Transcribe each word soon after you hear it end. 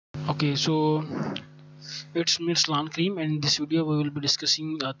Okay, so it's me Arslan Karim, and in this video we will be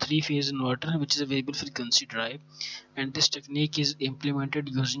discussing a three-phase inverter which is a variable frequency drive, and this technique is implemented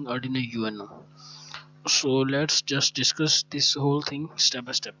using Arduino UNO. So let's just discuss this whole thing step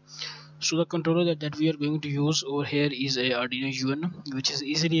by step. So the controller that we are going to use over here is a Arduino UNO, which is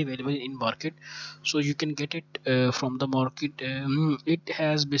easily available in market. So you can get it from the market. It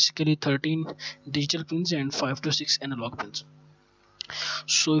has basically 13 digital pins and 5 to 6 analog pins.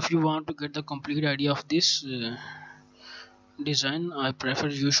 So if you want to get the complete idea of this design, I prefer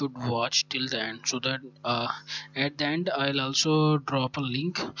you should watch till the end, so that at the end I'll also drop a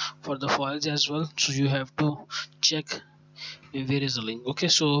link for the files as well, so you have to check where is the link. Okay,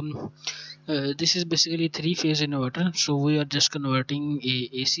 so this is basically three-phase inverter. So we are just converting a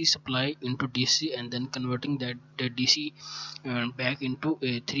AC supply into DC and then converting that DC back into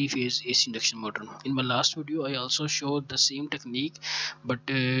a three-phase AC induction motor. In my last video I also showed the same technique, but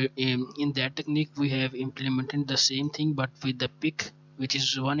in that technique we have implemented the same thing but with the PIC, which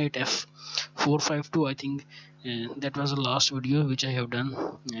is 18F452. I think that was the last video which I have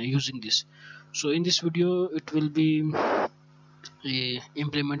done using this. So in this video it will be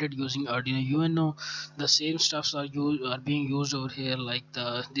implemented using Arduino UNO. The same stuffs are being used over here, like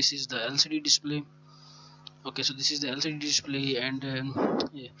this is the LCD display. Okay, so this is the LCD display, and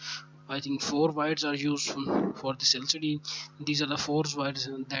yeah, I think 4 wires are used for this LCD. These are the 4 wires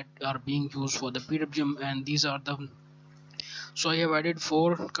that are being used for the PWM, and these are the, so I have added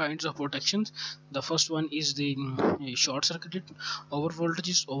 4 kinds of protections. The first one is the short circuited, over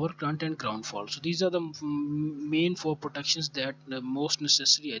voltages, over current, and ground fault. So these are the main 4 protections that most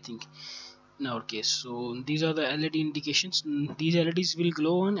necessary, I think, in our case. So these are the LED indications. These LEDs will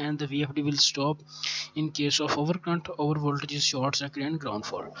glow on and the VFD will stop in case of overcurrent, over voltages, short circuit, and ground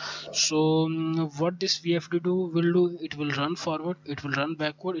fault. So what this VFD will do, it will run forward, it will run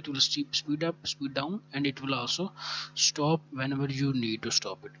backward, it will speed up, speed down, and it will also stop whenever you need to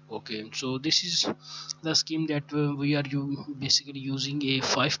stop it. Okay, so this is the scheme that we are basically using a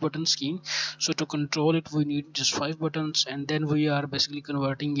 5-button scheme. So to control it we need just 5 buttons, and then we are basically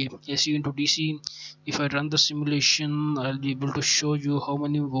converting a AC into DC. If I run the simulation, I'll be able to show you how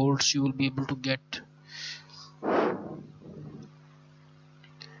many volts you will be able to get.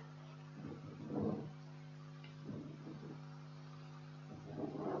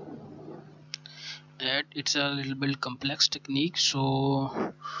 And it's a little bit complex technique,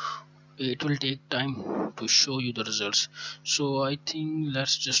 so it will take time to show you the results. So I think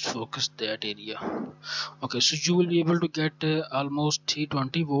let's just focus that area. Okay, so you will be able to get almost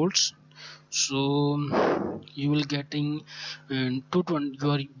 320 volts. So you will getting 220,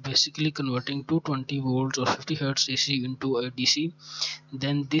 you are basically converting 220 volts or 50 hertz AC into a DC.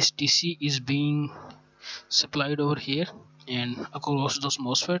 Then this DC is being supplied over here and across those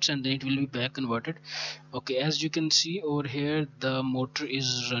MOSFETs, and then it will be back converted. Okay, as you can see over here the motor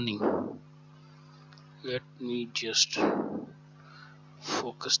is running. Let me just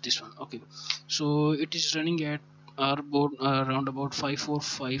focus this one. Okay, so it is running at around about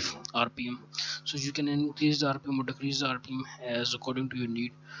 545 rpm. So you can increase the rpm or decrease the rpm as according to your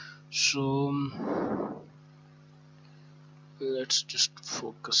need. So let's just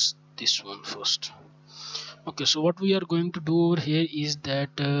focus this one first. Okay, so what we are going to do over here is that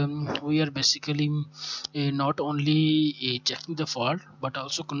we are basically not only checking the fault but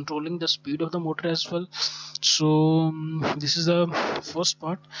also controlling the speed of the motor as well. So this is the first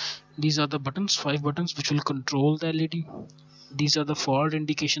part. These are the buttons, 5 buttons, which will control the LED. These are the fault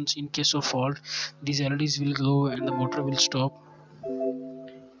indications. In case of fault, these LEDs will glow and the motor will stop.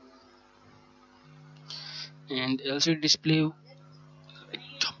 And LCD display,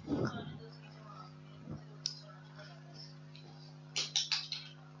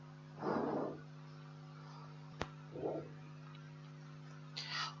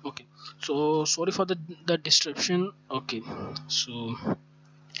 okay, so sorry for the disruption. Okay, so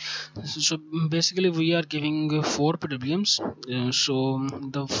basically we are giving 4 PWMs. So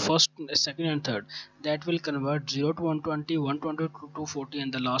the first, second, and third, that will convert 0 to 120, 120 to 240,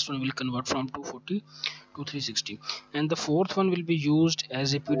 and the last one will convert from 240 to 360. And the fourth one will be used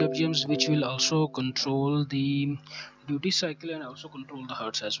as a PWMs, which will also control the duty cycle and also control the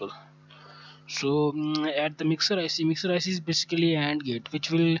hertz as well. So at the mixer IC is basically an AND gate which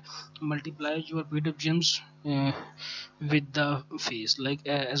will multiply your PWMs with the phase. Like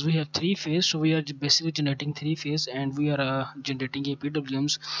as we have 3 phase, so we are basically generating 3 phase, and we are generating a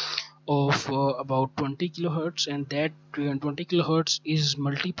PWMs of about 20 kilohertz, and that 20 kilohertz is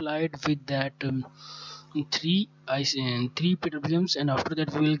multiplied with that 3 PWMs, and after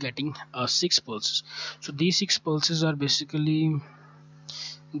that we will getting 6 pulses. So these 6 pulses are basically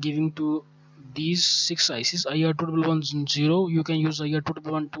giving to these 6 ICs, IR2110, you can use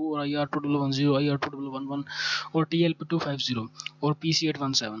IR2112 or IR2110, IR2111 or TLP250 or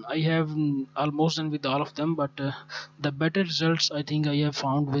PC817. I have almost done with all of them, but the better results I think I have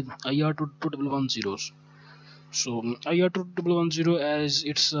found with IR2110s. So IR2110, as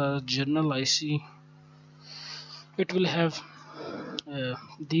it's a general IC, it will have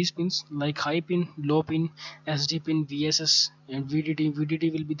these pins like high pin, low pin, SD pin, VSS, and VDD.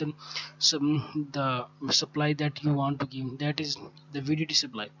 VDD will be the supply that you want to give. That is the VDD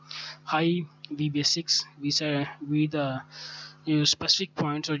supply. High VBS6, with the specific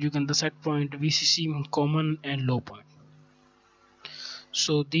points, or you can the set point VCC, common and low point.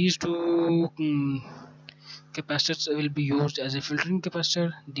 So these two capacitors will be used as a filtering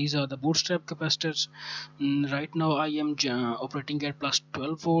capacitor. These are the bootstrap capacitors. Right now I am operating at plus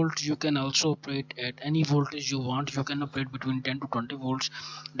 12 volts. You can also operate at any voltage you want. You can operate between 10 to 20 volts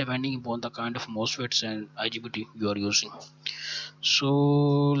depending upon the kind of MOSFETs and IGBT you are using. So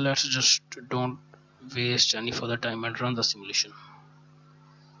let's just don't waste any further time and run the simulation.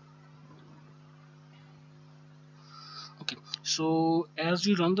 Okay, so as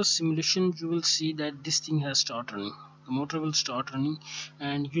we run the simulation, you will see that this thing has started running. The motor will start running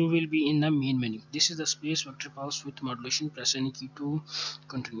and you will be in the main menu. This is the space vector pulse with modulation. Press any key to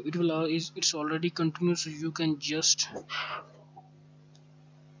continue. It's already continuous, so you can just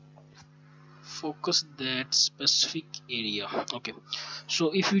focus that specific area. Okay,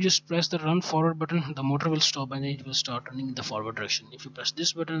 so if you just press the run forward button, the motor will stop and it will start running in the forward direction. If you press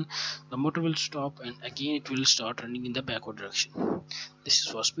this button, the motor will stop and again it will start running in the backward direction. This is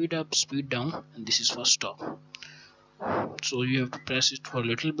for speed up, speed down, and this is for stop. So you have to press it for a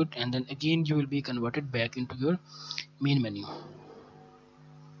little bit and then again you will be converted back into your main menu.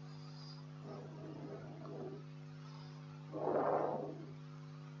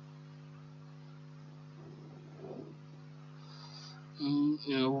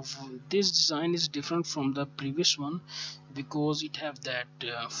 This design is different from the previous one because it have that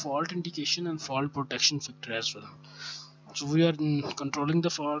fault indication and fault protection factor as well. So we are controlling the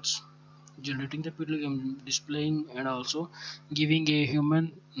faults, generating the PWM, displaying, and also giving a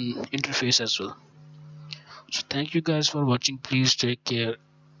human interface as well. So thank you guys for watching. Please take care,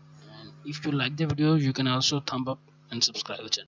 and if you like the video you can also thumb up and subscribe the channel.